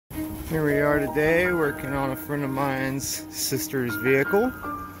Here we are today working on a friend of mine's sister's vehicle.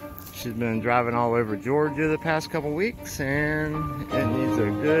 She's been driving all over Georgia the past couple weeks and it needs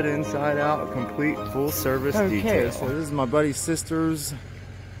a good inside out, complete full service detail. So this is my buddy's sister's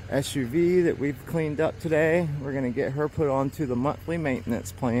SUV that we've cleaned up today. We're going to get her put onto the monthly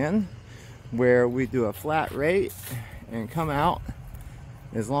maintenance plan where we do a flat rate and come out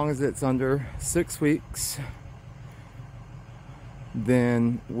as long as it's under 6 weeks.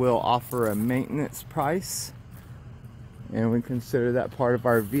 Then we'll offer a maintenance price and we consider that part of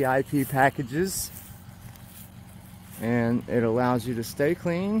our VIP packages, and it allows you to stay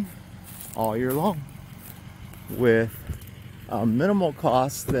clean all year long with a minimal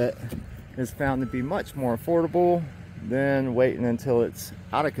cost that is found to be much more affordable than waiting until it's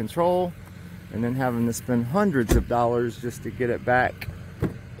out of control and then having to spend hundreds of dollars just to get it back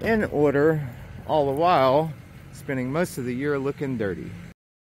in order, all the while spending most of the year looking dirty.